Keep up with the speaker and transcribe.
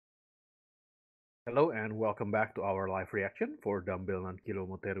Hello and welcome back to our live reaction for Dumbbell Nan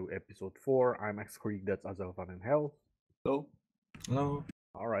Moteru episode 4. I'm X Creek, that's Azalvan and Hell. So, Hello.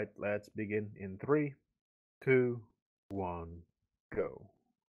 Alright, let's begin in 3, 2, 1, go.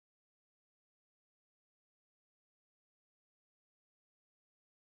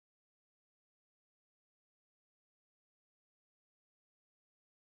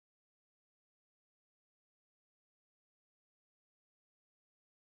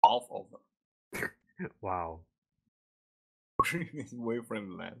 half over. Wow. His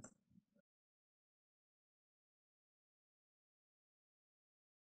boyfriend lands.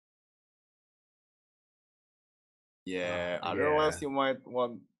 Yeah, otherwise yeah. you might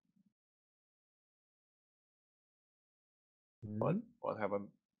want. Hmm? What happened?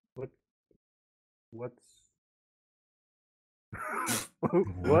 What? What's. what?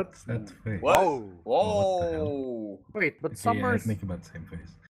 What's that face? What? Oh! What the hell? Whoa! Wait, but Okay, yeah, I summer's. think about the same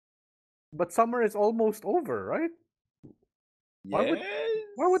face. But summer is almost over, right? Why would. Yes.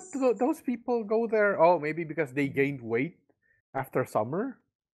 Why would those people go there? Oh, maybe because they gained weight after summer?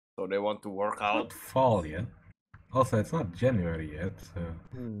 So they want to work It's out. not fall yet. Also, it's not January yet, so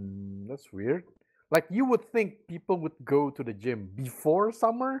That's weird. Like you would think people would go to the gym before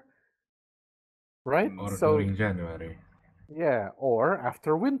summer, right? or So during January. yeah, or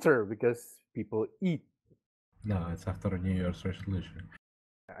after winter because people eat No, it's after a New Year's resolution.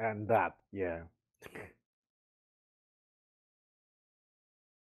 and that, yeah.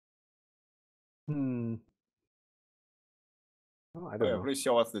 Hmm. Oh, I Oh, don't yeah, know. please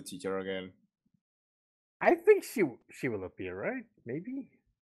show us the teacher again. I think she will appear, right? Maybe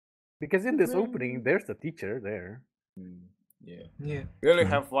because in this opening, there's the teacher there. Hmm, yeah. Yeah. We only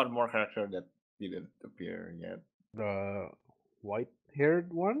true. have one more character that didn't appear yet. The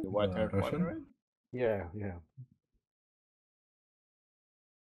white-haired one. The white-haired one, Russian? right? Yeah, yeah.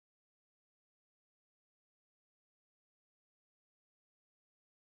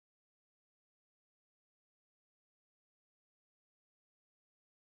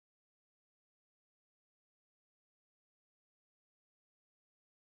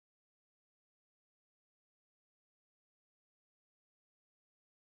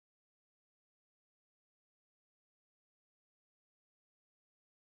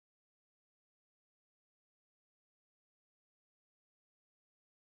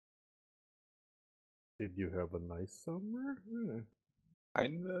 Did you have a nice summer?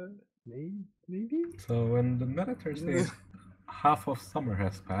 Kinda. Maybe. So when the narrator says half of summer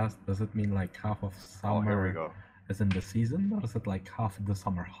has passed, does it mean like half of Oh, here we summer go. is in the season, or is it like half of the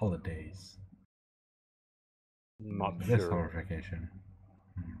summer holidays? Not It is summer sure. vacation.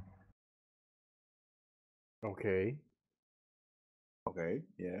 Okay. Okay,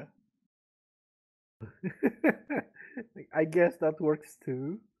 yeah. I guess that works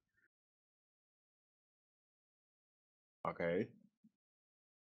too. Okay.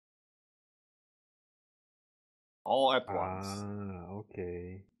 All at once.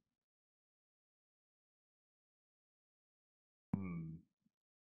 Okay. Hmm.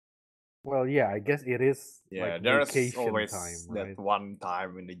 Well, yeah, I guess it is Yeah, like there's vacation time, always right? that one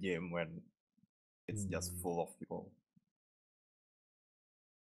time in the gym when it's just Hmm. full of people.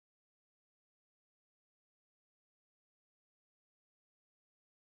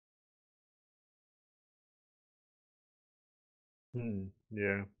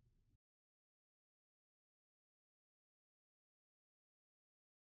 Yeah.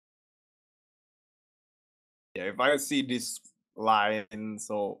 Yeah, if I see this line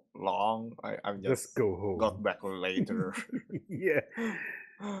so long, I'm Just just go home. got back later. Yeah.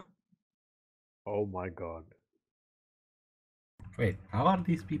 Oh my god. Wait, how are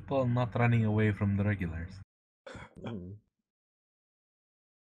these people not running away from the regulars? Hmm.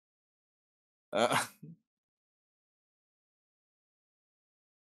 Uh,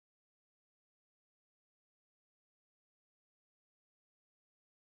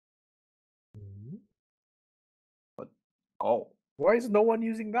 Hmm. but oh, Why is no one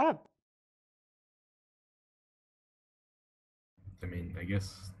using that? I mean, I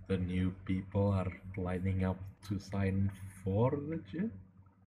guess the new people are lining up to sign for the gym.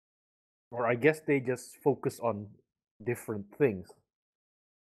 Or I guess they just focus on different things.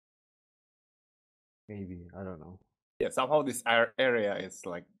 Maybe. I don't know. yeah, somehow this area is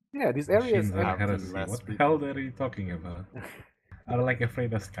like Yeah, this area is Machines are empty. having heresy. less What the hell people. are you talking about? Are they like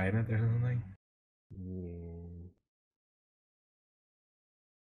afraid of Skynet or something? Yeah.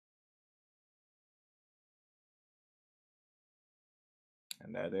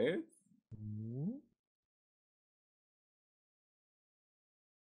 And that is Hmm.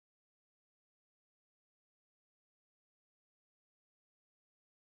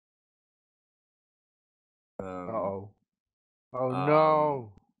 Oh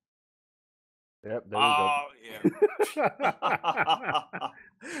no. Yep, there you go. Oh yeah.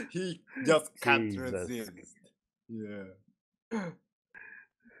 He just can't Jesus. resist. Yeah.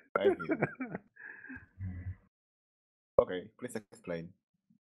 Thank you. Okay, please explain.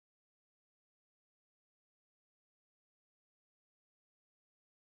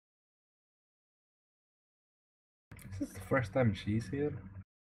 Is this the first time she's here?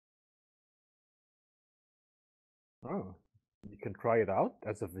 Oh, you can try it out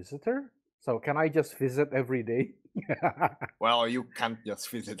as a visitor. So can I just visit every day? Well, you can't just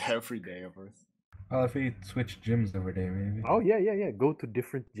visit every day, of course. Well, if we switch gyms every day, maybe. Oh yeah. Go to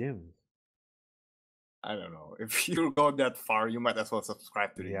different gyms. I don't know. If you go that far, you might as well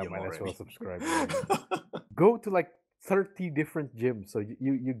subscribe to the Yeah, gym might as already. well subscribe. Go to like 30 different gyms. So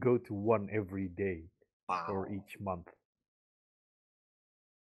you go to one every day or Wow. each month.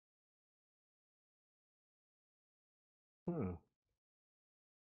 Hmm.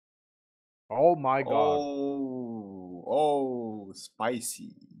 Oh my god. Oh,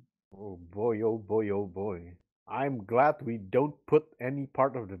 spicy. Oh boy, oh boy, oh boy. I'm glad we don't put any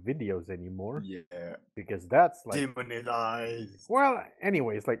part of the videos anymore. Yeah. Because that's like Demonetized. well,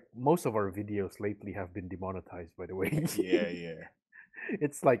 anyways, like most of our videos lately have been demonetized, by the way. Yeah.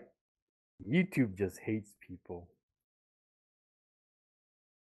 It's like YouTube just hates people.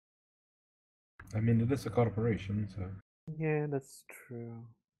 I mean, it is a corporation, so. Yeah, that's true.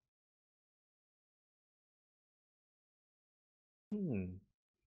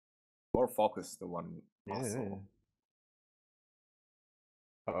 More focus the one Yeah. muscle.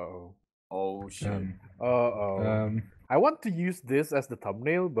 Uh-oh. Oh shit. Uh-oh. I want to use this as the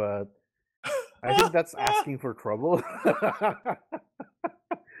thumbnail, but I think that's asking for trouble.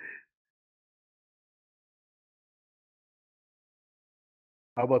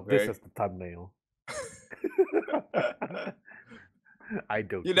 How about this Okay. as the thumbnail? I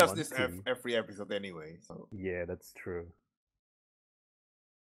don't He does want this to. every episode anyway, so Yeah, that's true.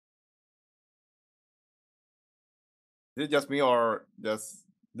 is it just me or just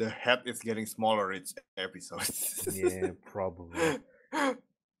the head is getting smaller each episode? Yeah, probably.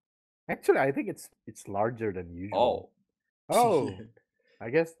 Actually, I think it's larger than usual. Oh, Yeah. I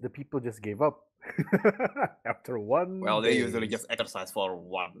guess the people just gave up after one Well, they day. usually just exercise for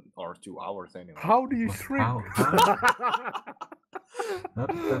 1 or 2 hours anyway. How do you What? shrink? Not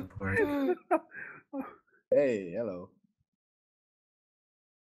that part. Hey, hello.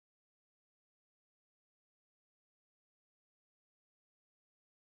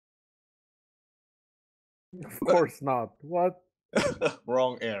 Of course not. What?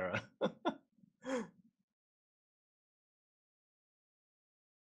 Wrong era.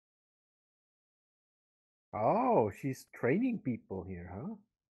 Oh, she's training people here, huh?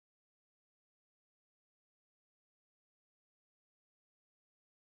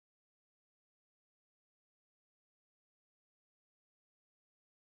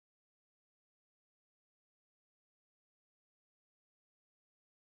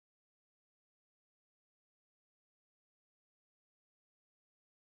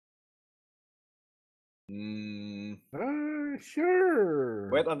 Sure.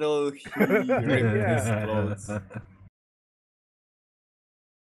 Wait until he ripped his clothes.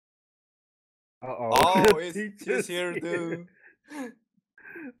 Uh-oh. Oh, Teacher's he's here too.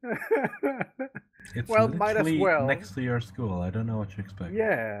 It's Well, might as literally well. next to your school. I don't know what you expect.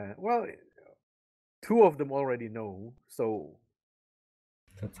 Yeah, well, two of them already know, so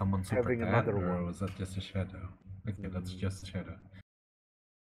Is that someone super having bad, another or one. was that just a shadow? Okay, that's just a shadow.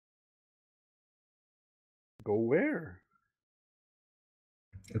 Go where?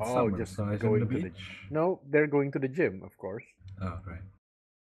 It's Oh, summer, just so I assume going the to the beach. No, they're going to the gym, of course. Oh, right.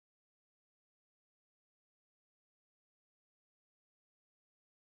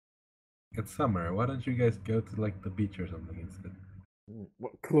 It's summer. Why don't you guys go to like the beach or something instead?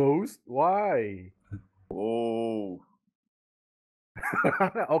 What, closed? Why? Oh.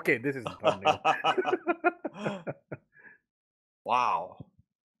 Okay, this is the thumbnail. Wow.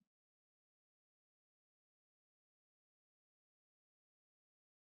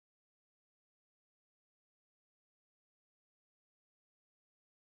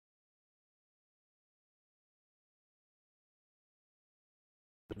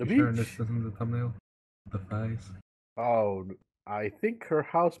 The You sure beach. this isn't the thumbnail? The thighs? Oh, I think her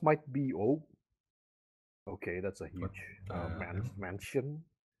house might be. Oh, okay, that's a huge hell? mansion.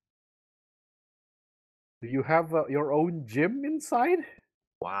 Do you have your own gym inside?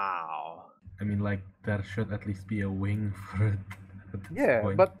 Wow. I mean, like, there should at least be a wing for it. At this Yeah,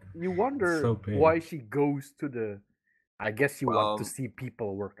 point. but you wonder so big. why she goes to the I guess you want to Well, see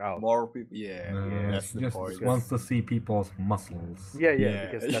people work out. more people. Yeah, Yeah, that's she the just point. wants to see people's muscles. Yeah, Yeah,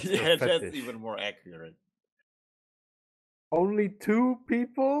 because that's her yeah, that's fetish. even more accurate. Only 2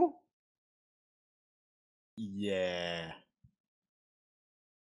 people? Yeah.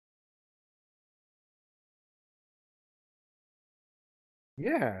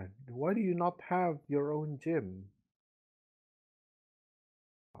 Yeah. Why do you not have your own gym?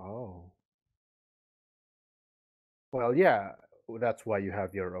 Oh. Well, yeah, that's why you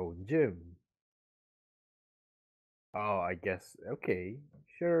have your own gym. Oh, I guess. Okay.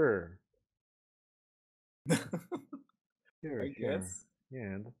 Sure. Sure, I sure. guess.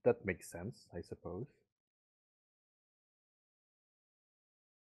 Yeah, that makes sense, I suppose.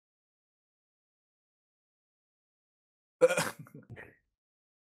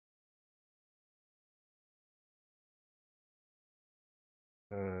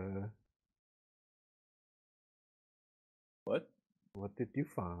 Uh, What? what did you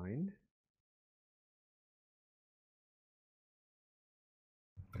find?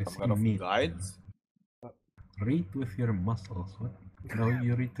 I Some see kind of meat. guides? Read with your muscles. What? No,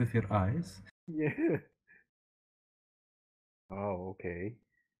 you read with your eyes. Yeah. Oh, okay.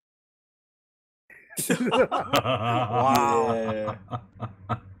 Wow. Yeah.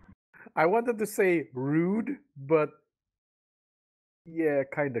 I wanted to say rude, but yeah,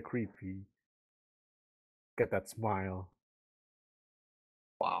 kind of creepy. Get that smile.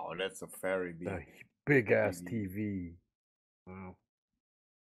 Wow, that's a very The big big ass TV. TV. Wow.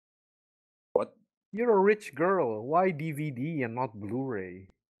 What? You're a rich girl. Why DVD and not Blu-ray?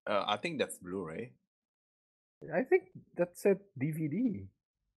 I think that's Blu-ray. I think that said DVD.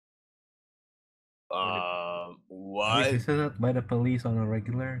 What? Is that by the police on a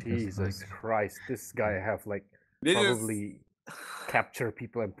regular? Just like Jesus Christ, this guy have like This is probably capture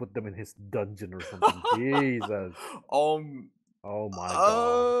people and put them in his dungeon or something. Jesus. Oh my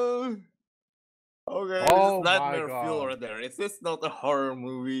god. Okay, this is Oh my nightmare fuel god. right there. Is this not a horror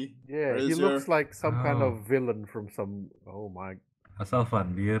movie? Yeah, Are you he looks sure? like some kind Oh. of villain from some. Oh my.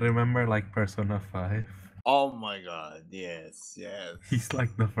 Asalfan, do you remember like Persona 5? Oh my god, yes, yes. He's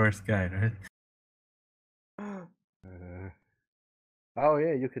like the first guy, right? Oh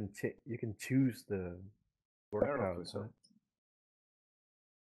yeah, you can you can choose the workouts. Prerequisite. Huh?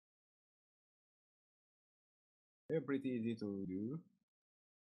 Yeah, pretty easy to do.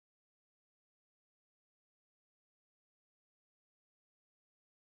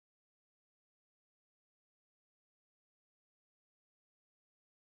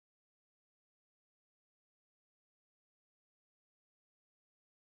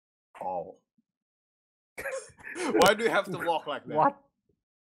 Oh. Why do you have to walk like that? What?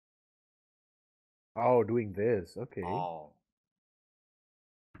 Oh, doing this. Okay. Oh.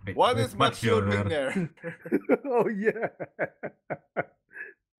 Wait, What where's is Macho doing there? Oh yeah.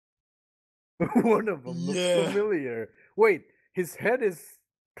 One of them looks Yeah. familiar. Wait, his head is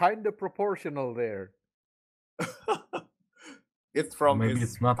kind of proportional there. It's from Maybe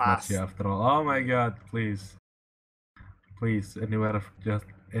his it's not past. much after all. Oh my god, please. Please, just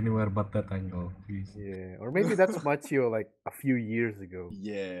anywhere but that angle, please. Yeah, or maybe that's Machio like a few years ago.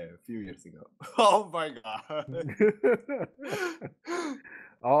 Yeah, a few years ago. Oh my god.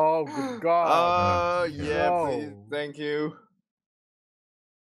 Oh, good God. Yeah, please. No. Thank you.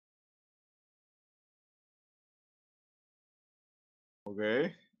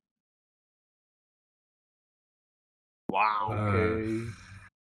 Okay. Wow. Okay.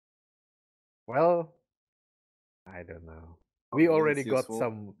 Well, I don't know. We Okay, already it's got useful.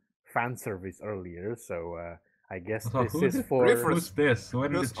 some fan service earlier, so I guess So this is for. Reference- who's this?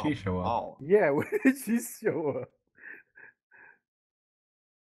 When Because- did she show up? Oh. Yeah, when did she show up?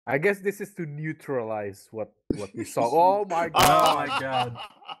 I guess this is to neutralize what we saw. Oh my Oh God! my god.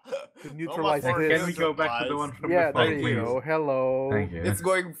 To So neutralize much for this. Can we go back to the one from Yeah, before, there you please? go. Hello. Thank you. It's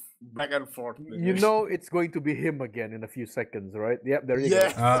going back and forth. You know it's going to be him again in a few seconds, right? Yep, there you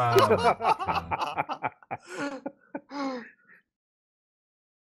Yes. go.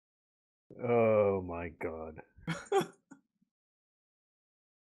 Oh my God.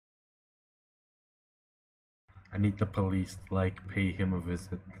 I need the police to like pay him a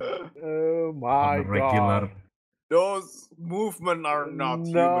visit Oh on my a regular. God. Those movements are not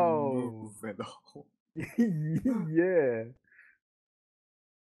No. human movements at all. Yeah.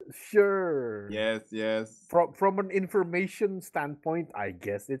 Sure. Yes, yes. From an information standpoint, I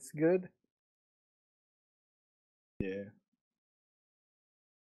guess it's good. Yeah.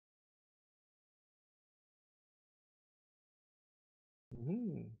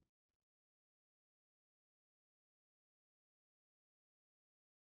 Mhm.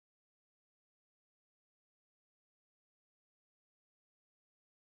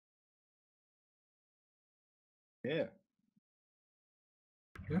 Yeah.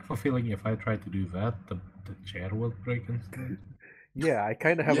 I have a feeling if I try to do that, the chair will break instead. Yeah, I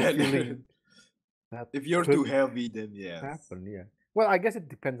kind of have Yeah, a feeling that if you're could too heavy, then yes. happen. Yeah. Well, I guess it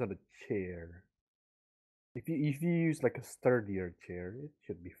depends on the chair. If you use like a sturdier chair, it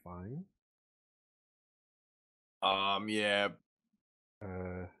should be fine. Yeah.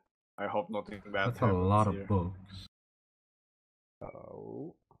 Uh I hope nothing bad That's a happens lot here. of books.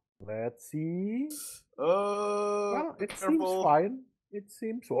 oh, let's see. Uh, Well, it seems careful. fine. It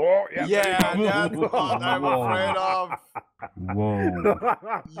seems. Oh, yeah, there you Yeah, go. that's what I'm afraid of. Whoa.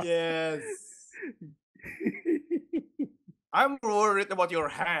 Yes. I'm worried about your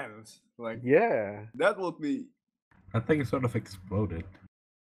hands. Like, yeah. that would be. That thing sort of exploded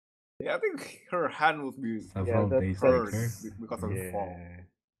Yeah, I think her hand would be several days hurt later. because of the fall. Yeah.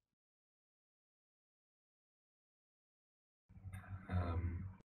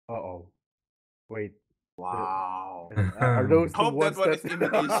 Uh-oh. Wait. Wow. Are those the Hope that ones one that is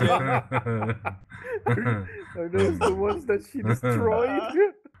imitation. are those the ones that she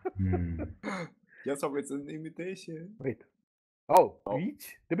destroyed? Hmm. Just hope it's an imitation. Wait. Oh, Oh.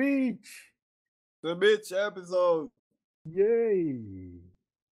 beach? The beach! The beach episode. Yay!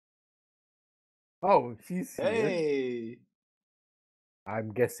 Oh, she's here. Hey.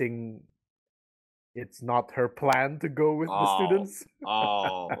 I'm guessing it's not her plan to go with the Oh. students.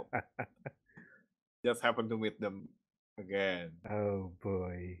 Oh. Just happened to meet them again. Oh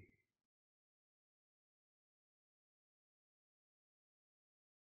boy.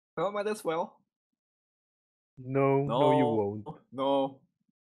 Well, might as well. No, you won't. No.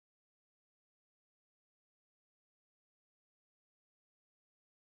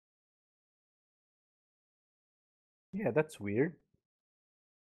 Yeah, that's weird.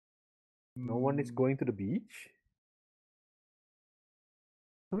 No one is Hmm. going to the beach?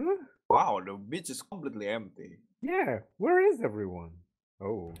 Huh? Wow, the beach is completely empty. Yeah, where is everyone?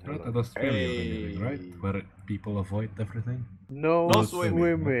 Oh, Not hello. at Australia or anything, right? Hey. Where people avoid everything. No, No swimming, huh?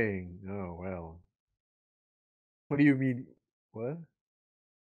 swimming. Oh, well. What do you mean? What?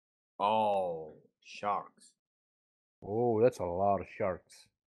 Oh, sharks. Oh, that's a lot of sharks.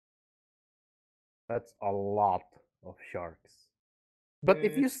 That's a lot of sharks. But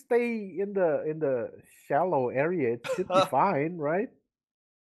if Eh. you stay in the shallow area, it should be fine, right?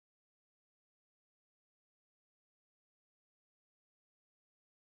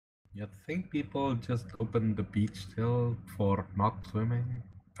 You think people just open the beach still for not swimming?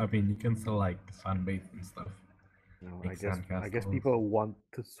 I mean, you can still like sunbathe and stuff. No, Make I guess sandcastles. people want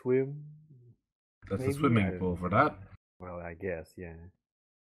to swim. There's a Maybe, I swimming don't pool know. for that. Well, I guess, yeah.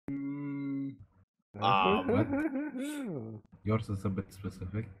 Mm, What? Yours is a bit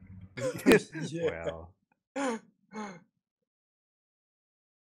specific. yeah.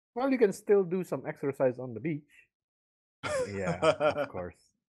 Well, you can still do some exercise on the beach. Yeah, of course.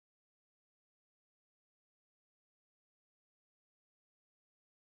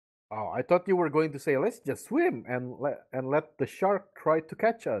 Oh, I thought you were going to say, let's just swim and let the shark try to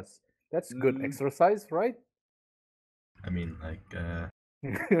catch us. That's good Mm. exercise, right? I mean, like,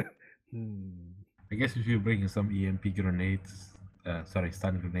 Hmm. I guess if you bring some EMP grenades,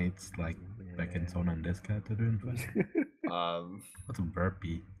 stun grenades, like back in Yeah. Zone and Disca to doing fine. What's a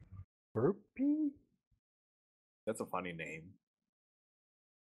burpee? Burpee? That's a funny name.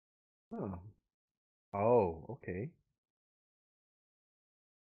 Oh. Oh, okay.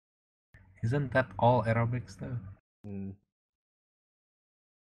 Isn't that all aerobics though? Mm.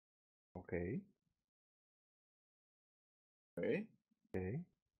 Okay. Okay. Okay.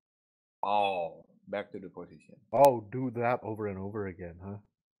 Oh, back to the position. Oh, do that over and over again, huh?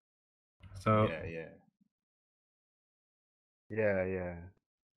 So Yeah. Yeah.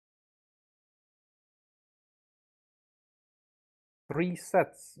 3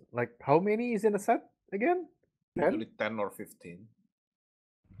 sets. Like, how many is in a set again? 10? Usually 10 or 15.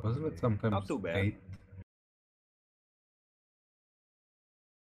 wasn't it Okay. sometimes Not too bad. 8?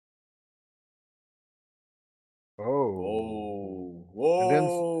 Oh.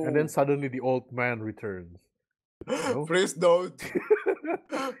 Whoa. And then suddenly the old man returns. No? Please don't.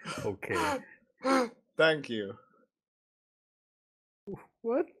 Okay. Thank you.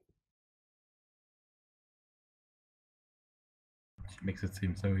 What? She makes it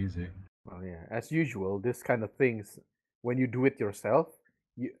seem so easy. Well, yeah. As usual, this kind of things, when you do it yourself,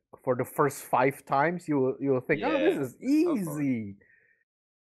 you for the first 5 times you'll think, oh, this Yeah, is of course. easy.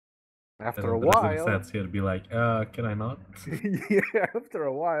 After And a the rest of the while, sets he'll be like, can I not? yeah. After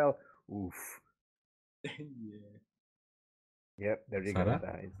a while, oof. Yeah. Yep, there you Is that go.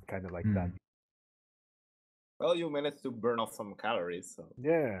 it? It's kind of like Hmm. that. Well, you managed to burn off some calories, so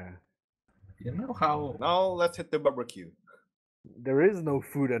Yeah. You know how? Now let's hit the barbecue. There is no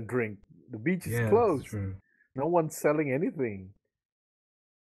food and drink. The beach is Yeah, closed. that's true. No one's selling anything.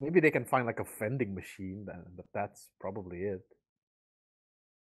 Maybe they can find like a vending machine, but that's probably it.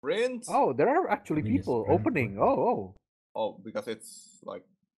 Print? Oh, there are actually Maybe it's people print opening. work. Oh. Oh, because it's like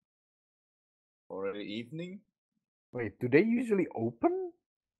already evening? Wait, do they usually open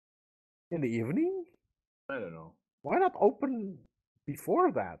in the evening? I don't know. Why not open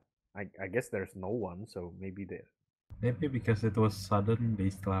before that? I guess there's no one, so maybe they. Maybe because it was sudden, they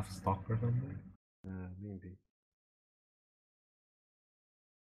still have stock or something. Maybe.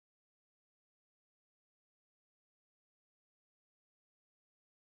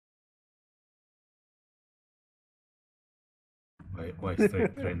 Why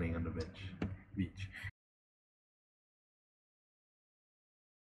straight training on the beach?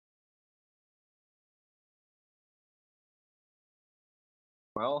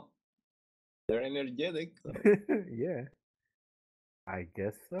 Well, they're energetic. So. Yeah. I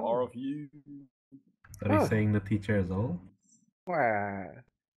guess so. More of you. Are you saying the teacher is old? Well,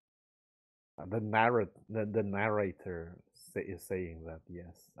 the narrator is saying that.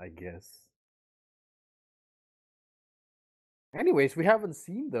 Yes, I guess. Anyways, we haven't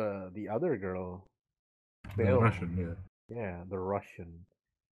seen the other girl. The Bill. Russian, yeah. Yeah, the Russian.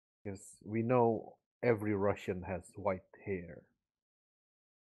 Because we know every Russian has white hair.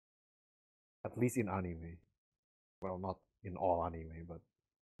 At least in anime. Well, not in all anime, but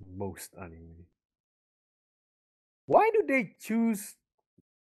most anime. Why do they choose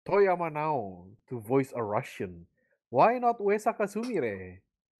Toyama now to voice a Russian? Why not Uesaka Sumire?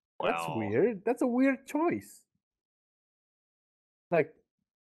 That's Well, weird. That's a weird choice. Like,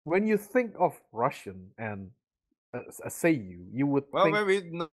 when you think of Russian and a Seiyu, you would well, think maybe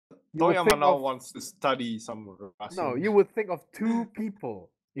you would Toyama think now of wants to study some Russian. no, you would think of two people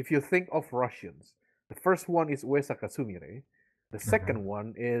if you think of Russians. The first one is Uesaka Sumire. The second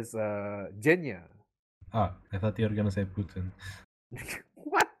one is Genya. Ah, I thought you were gonna say Putin.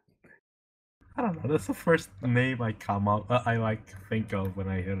 What? I don't know. That's the first name I think of when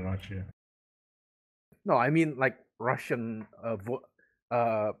I hear Russia. No, I mean like Russian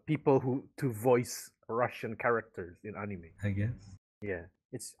people who to voice Russian characters in anime. I guess. Yeah,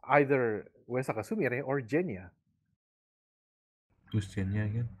 it's either Uesaka Sumire or Genya. Who's Genya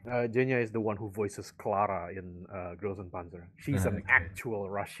again? Genya is the one who voices Clara in Girls and Panzer. She's an Okay. actual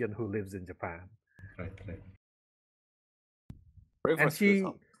Russian who lives in Japan. Right.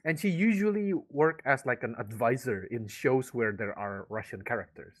 And she usually work as like an advisor in shows where there are Russian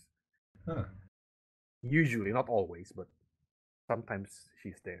characters. Huh. Usually, not always, but sometimes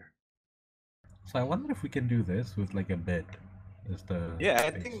she's there. So I wonder if we can do this with like a bed. Yeah, I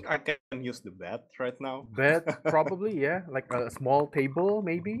think I can use the bed right now. Bed, probably, yeah, like a small table,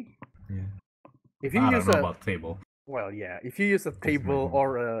 maybe. Yeah. If you I use don't know about table. well, yeah, if you use a table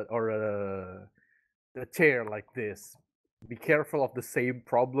or a chair like this, be careful of the same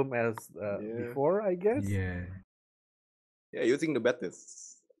problem as before, I guess. Yeah. Yeah, using the bed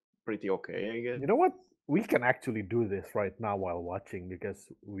is pretty okay, I guess. You know what? We can actually do this right now while watching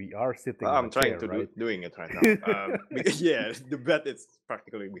because we are sitting. I'm trying chair, to doing it right now. Because, yeah, the bed is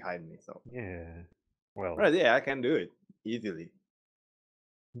practically behind me, so yeah. Well, right, yeah, I can do it easily.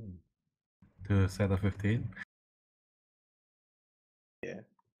 To set of 15. Yeah,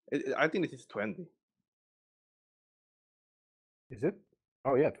 I think this is 20. Is it?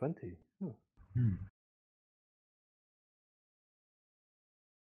 Oh yeah, 20.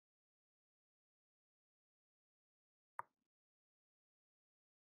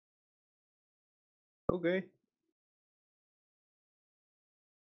 Okay.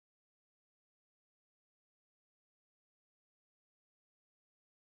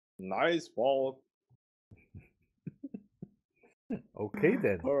 Nice ball. Okay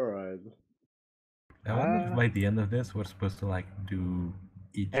then. All right. I wonder if by the end of this we're supposed to like do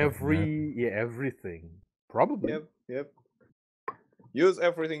each everything. Probably. Yep. Use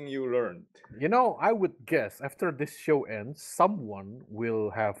everything you learned. You know, I would guess after this show ends, someone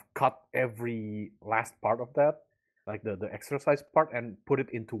will have cut every last part of that, like the exercise part, and put it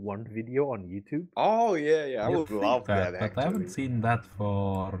into one video on YouTube. Oh yeah. I You'd would think love that. but Actually, I haven't seen that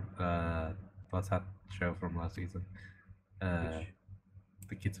for what's that show from last season?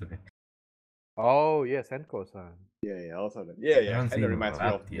 The Kitsune. Oh yes, Senko-san. Yeah. Also that. Yeah. haven't Kind seen of reminds me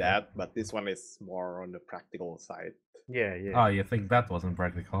that of yet. that, but this one is more on the practical side. Yeah. Oh, you think that wasn't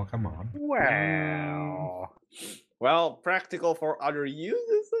practical? Come on. Well, practical for other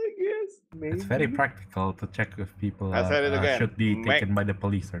users, I guess. maybe. It's very practical to check if people I said it again. should be taken by the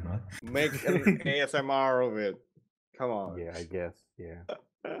police or not. Make an ASMR of it. Come on. Yeah, I guess. Yeah.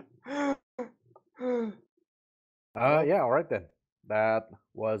 Well, Yeah, all right then. That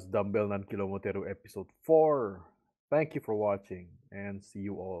was Dumbbell Nan Moteru episode 4. Thank you for watching and see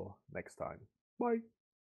you all next time. Bye.